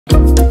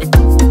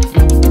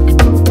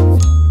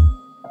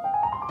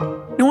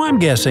I'm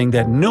guessing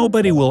that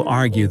nobody will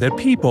argue that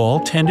people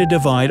tend to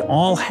divide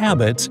all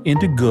habits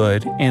into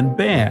good and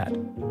bad.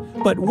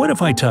 But what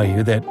if I tell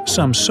you that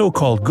some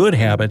so-called good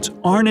habits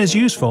aren't as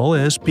useful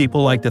as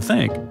people like to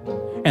think,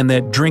 and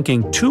that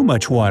drinking too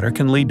much water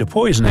can lead to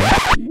poisoning,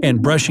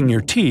 and brushing your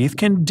teeth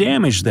can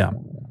damage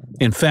them?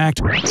 In fact,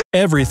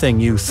 everything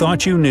you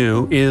thought you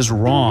knew is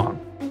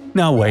wrong.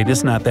 Now wait,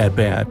 it's not that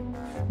bad.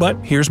 But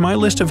here's my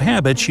list of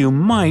habits you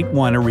might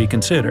want to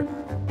reconsider.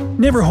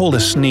 Never hold a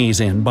sneeze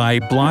in by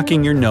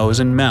blocking your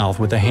nose and mouth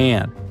with a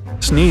hand.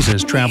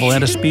 Sneezes travel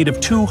at a speed of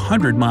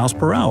 200 miles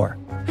per hour.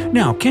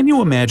 Now, can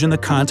you imagine the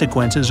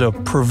consequences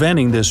of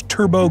preventing this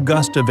turbo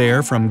gust of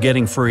air from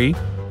getting free?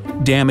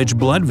 Damaged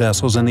blood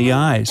vessels in the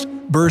eyes,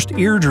 burst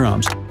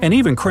eardrums, and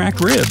even cracked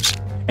ribs.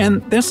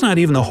 And that's not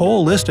even the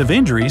whole list of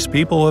injuries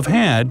people have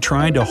had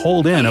trying to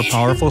hold in a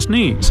powerful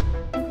sneeze.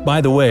 By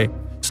the way,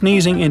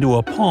 sneezing into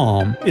a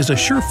palm is a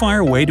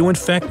surefire way to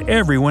infect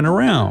everyone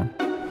around.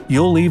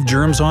 You'll leave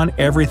germs on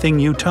everything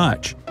you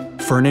touch –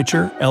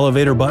 furniture,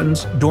 elevator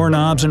buttons,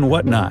 doorknobs, and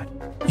whatnot.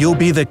 You'll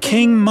be the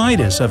King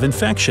Midas of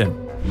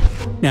infection.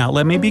 Now,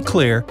 let me be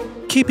clear,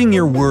 keeping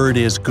your word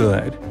is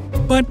good.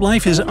 But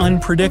life is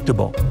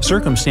unpredictable,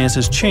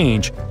 circumstances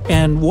change,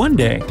 and one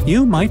day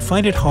you might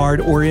find it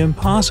hard or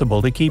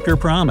impossible to keep your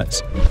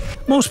promise.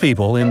 Most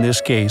people, in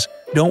this case,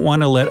 don't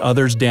want to let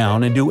others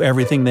down and do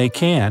everything they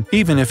can,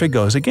 even if it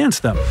goes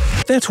against them.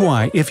 That's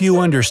why, if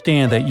you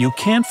understand that you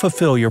can't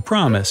fulfill your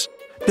promise,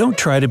 don't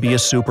try to be a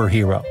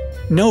superhero.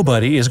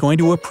 Nobody is going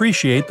to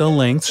appreciate the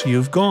lengths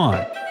you've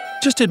gone.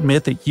 Just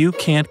admit that you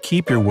can't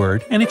keep your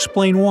word and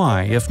explain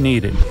why if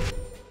needed.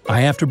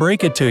 I have to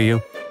break it to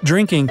you,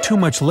 drinking too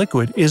much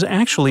liquid is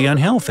actually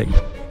unhealthy.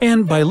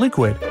 And by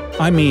liquid,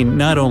 I mean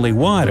not only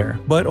water,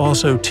 but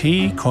also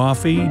tea,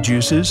 coffee,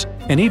 juices,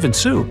 and even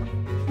soup.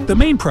 The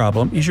main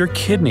problem is your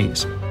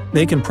kidneys.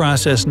 They can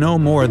process no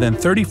more than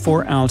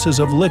 34 ounces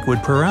of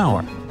liquid per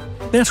hour.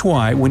 That's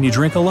why when you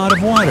drink a lot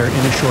of water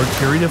in a short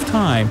period of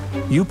time,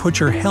 you put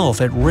your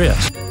health at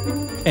risk.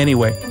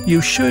 Anyway,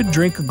 you should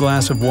drink a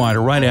glass of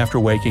water right after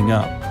waking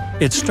up.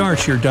 It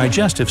starts your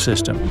digestive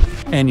system.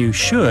 And you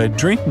should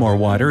drink more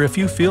water if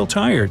you feel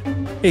tired.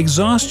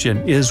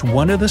 Exhaustion is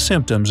one of the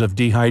symptoms of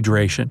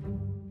dehydration.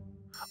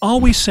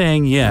 Always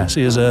saying yes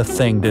is a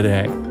thing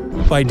today.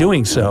 By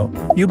doing so,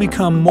 you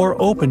become more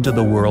open to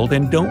the world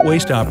and don't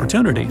waste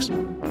opportunities.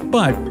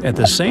 But at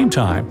the same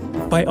time,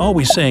 by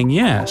always saying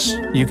yes,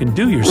 you can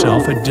do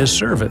yourself a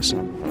disservice.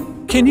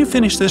 Can you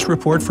finish this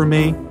report for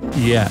me?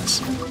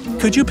 Yes.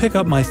 Could you pick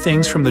up my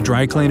things from the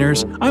dry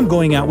cleaners? I'm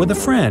going out with a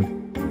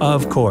friend.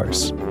 Of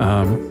course.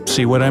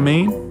 See what I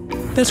mean?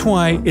 That's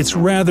why it's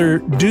rather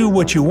do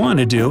what you want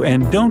to do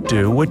and don't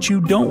do what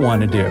you don't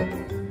want to do.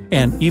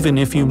 And even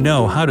if you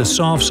know how to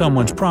solve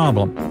someone's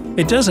problem,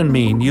 it doesn't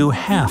mean you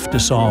have to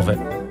solve it.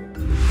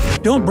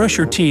 Don't brush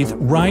your teeth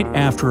right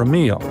after a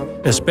meal,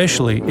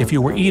 especially if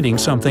you were eating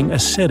something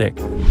acidic.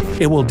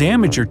 It will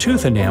damage your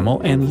tooth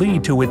enamel and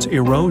lead to its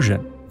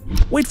erosion.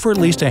 Wait for at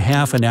least a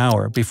half an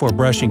hour before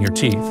brushing your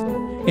teeth.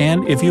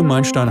 And if you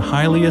munched on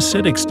highly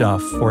acidic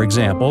stuff, for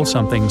example,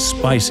 something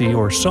spicy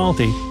or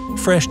salty,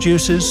 fresh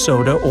juices,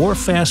 soda, or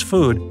fast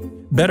food,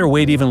 better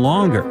wait even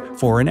longer,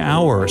 for an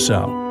hour or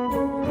so.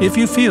 If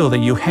you feel that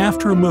you have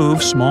to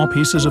remove small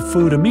pieces of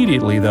food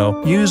immediately,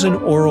 though, use an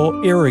oral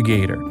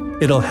irrigator.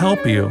 It'll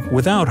help you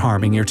without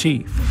harming your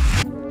teeth.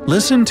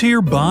 Listen to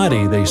your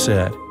body, they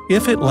said.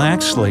 If it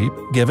lacks sleep,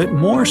 give it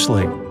more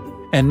sleep.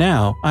 And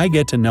now, I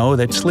get to know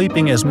that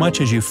sleeping as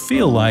much as you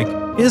feel like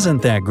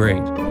isn't that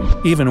great.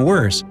 Even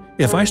worse,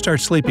 if I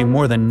start sleeping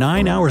more than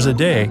 9 hours a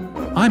day,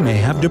 I may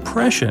have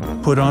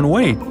depression, put on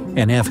weight,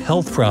 and have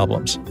health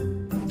problems.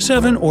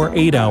 7 or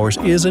 8 hours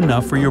is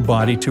enough for your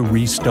body to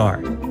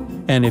restart.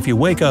 And if you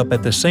wake up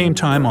at the same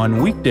time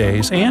on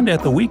weekdays and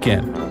at the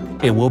weekend,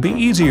 it will be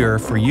easier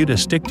for you to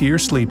stick to your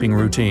sleeping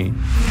routine.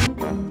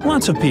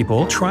 Lots of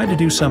people try to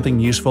do something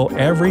useful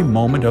every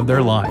moment of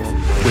their life.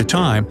 With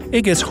time,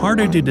 it gets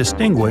harder to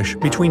distinguish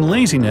between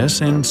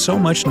laziness and so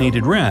much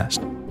needed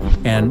rest.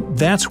 And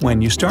that's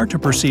when you start to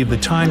perceive the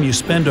time you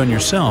spend on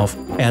yourself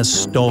as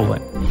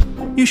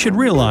stolen. You should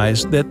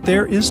realize that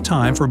there is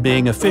time for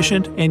being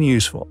efficient and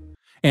useful.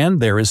 And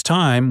there is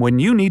time when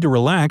you need to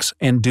relax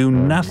and do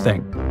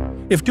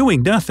nothing. If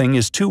doing nothing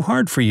is too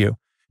hard for you,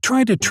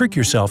 try to trick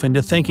yourself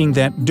into thinking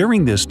that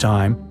during this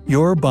time,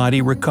 your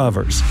body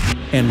recovers.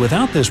 And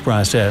without this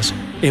process,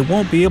 it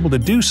won't be able to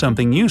do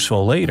something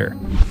useful later.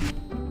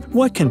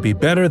 What can be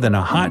better than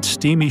a hot,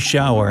 steamy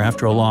shower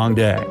after a long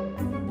day?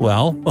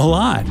 Well, a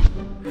lot.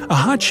 A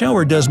hot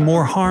shower does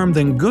more harm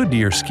than good to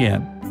your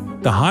skin.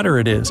 The hotter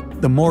it is,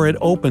 the more it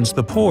opens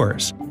the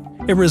pores.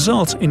 It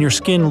results in your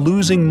skin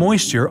losing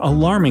moisture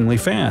alarmingly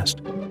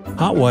fast.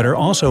 Hot water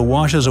also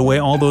washes away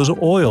all those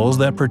oils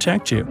that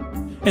protect you.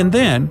 And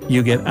then,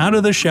 you get out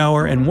of the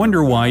shower and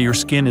wonder why your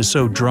skin is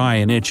so dry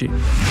and itchy.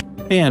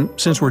 And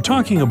since we're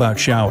talking about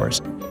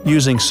showers,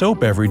 using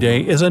soap every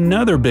day is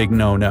another big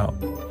no-no.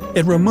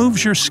 It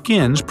removes your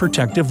skin's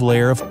protective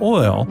layer of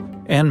oil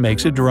and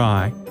makes it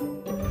dry.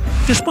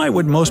 Despite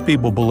what most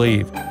people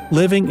believe,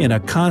 living in a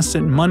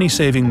constant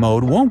money-saving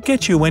mode won't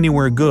get you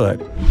anywhere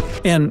good.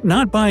 And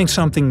not buying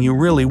something you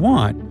really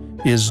want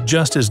is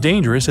just as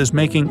dangerous as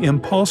making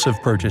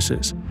impulsive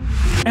purchases.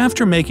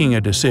 After making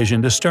a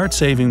decision to start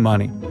saving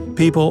money,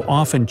 people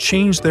often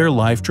change their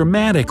life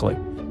dramatically,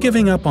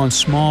 giving up on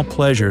small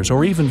pleasures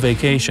or even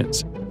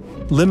vacations.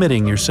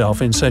 Limiting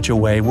yourself in such a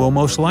way will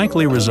most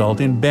likely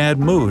result in bad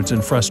moods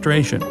and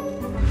frustration.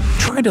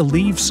 Try to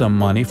leave some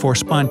money for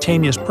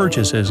spontaneous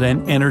purchases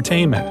and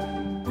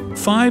entertainment.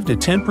 5 to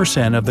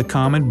 10% of the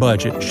common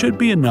budget should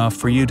be enough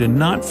for you to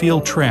not feel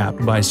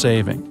trapped by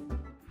saving.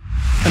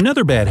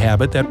 Another bad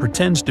habit that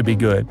pretends to be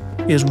good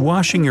is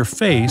washing your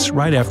face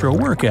right after a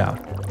workout.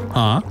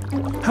 Huh?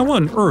 How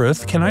on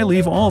earth can I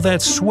leave all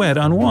that sweat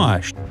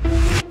unwashed?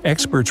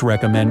 Experts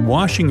recommend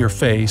washing your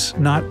face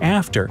not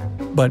after,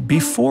 but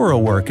before a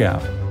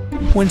workout.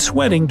 When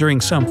sweating during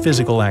some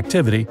physical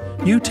activity,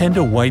 you tend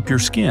to wipe your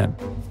skin.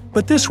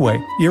 But this way,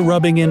 you're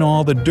rubbing in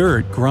all the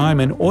dirt, grime,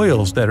 and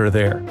oils that are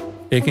there.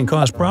 It can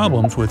cause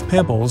problems with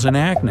pimples and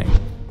acne.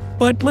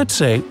 But let's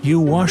say you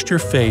washed your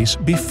face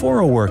before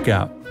a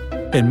workout.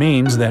 It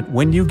means that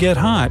when you get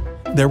hot,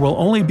 there will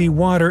only be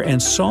water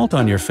and salt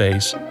on your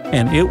face,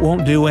 and it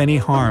won't do any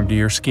harm to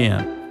your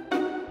skin.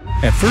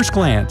 At first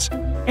glance,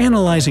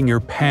 analyzing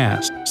your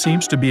past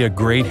seems to be a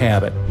great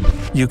habit.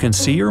 You can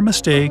see your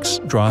mistakes,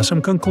 draw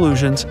some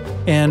conclusions,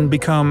 and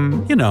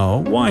become,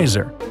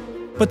 wiser.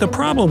 But the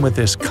problem with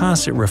this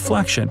constant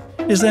reflection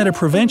is that it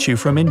prevents you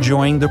from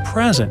enjoying the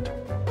present.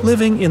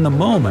 Living in the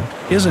moment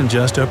isn't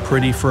just a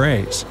pretty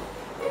phrase.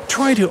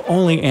 Try to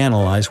only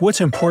analyze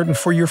what's important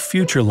for your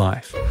future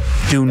life.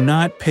 Do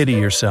not pity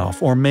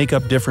yourself or make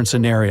up different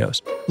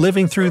scenarios,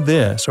 living through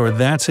this or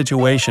that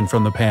situation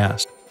from the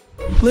past.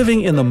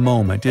 Living in the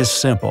moment is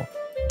simple.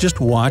 Just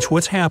watch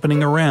what's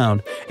happening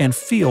around and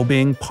feel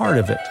being part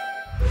of it.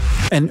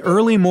 An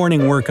early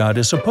morning workout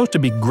is supposed to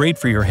be great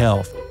for your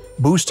health,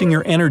 boosting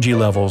your energy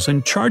levels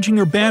and charging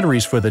your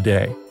batteries for the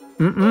day.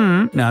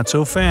 Not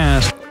so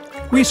fast.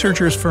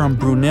 Researchers from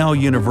Brunel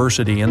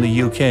University in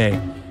the UK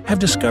have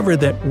discovered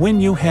that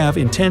when you have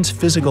intense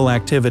physical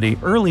activity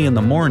early in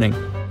the morning,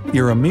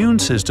 your immune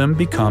system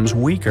becomes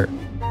weaker.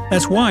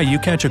 That's why you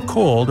catch a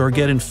cold or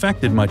get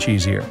infected much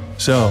easier.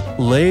 So,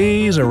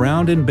 laze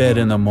around in bed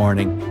in the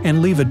morning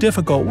and leave a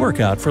difficult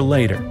workout for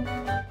later.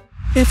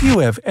 If you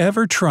have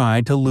ever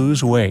tried to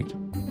lose weight,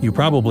 you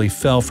probably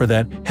fell for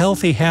that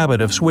healthy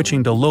habit of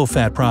switching to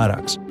low-fat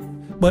products.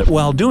 But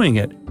while doing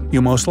it,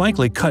 you most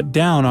likely cut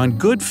down on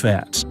good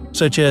fats,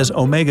 such as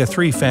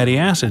omega-3 fatty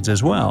acids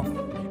as well.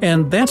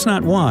 And that's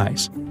not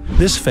wise.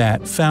 This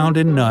fat, found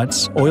in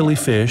nuts, oily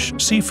fish,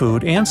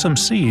 seafood, and some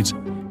seeds,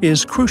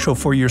 is crucial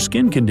for your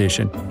skin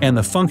condition and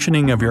the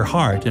functioning of your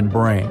heart and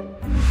brain.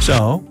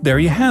 So, there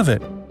you have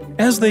it.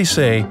 As they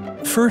say,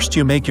 first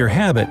you make your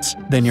habits,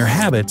 then your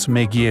habits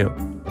make you.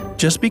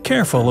 Just be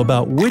careful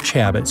about which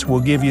habits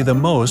will give you the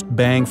most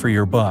bang for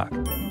your buck.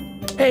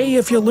 Hey,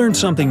 if you learned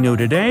something new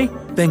today,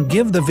 then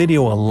give the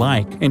video a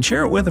like and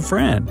share it with a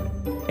friend.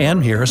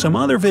 And here are some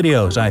other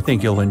videos I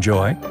think you'll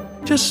enjoy.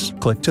 Just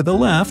click to the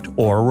left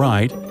or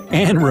right,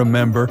 and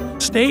remember,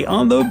 stay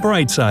on the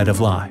bright side of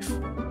life.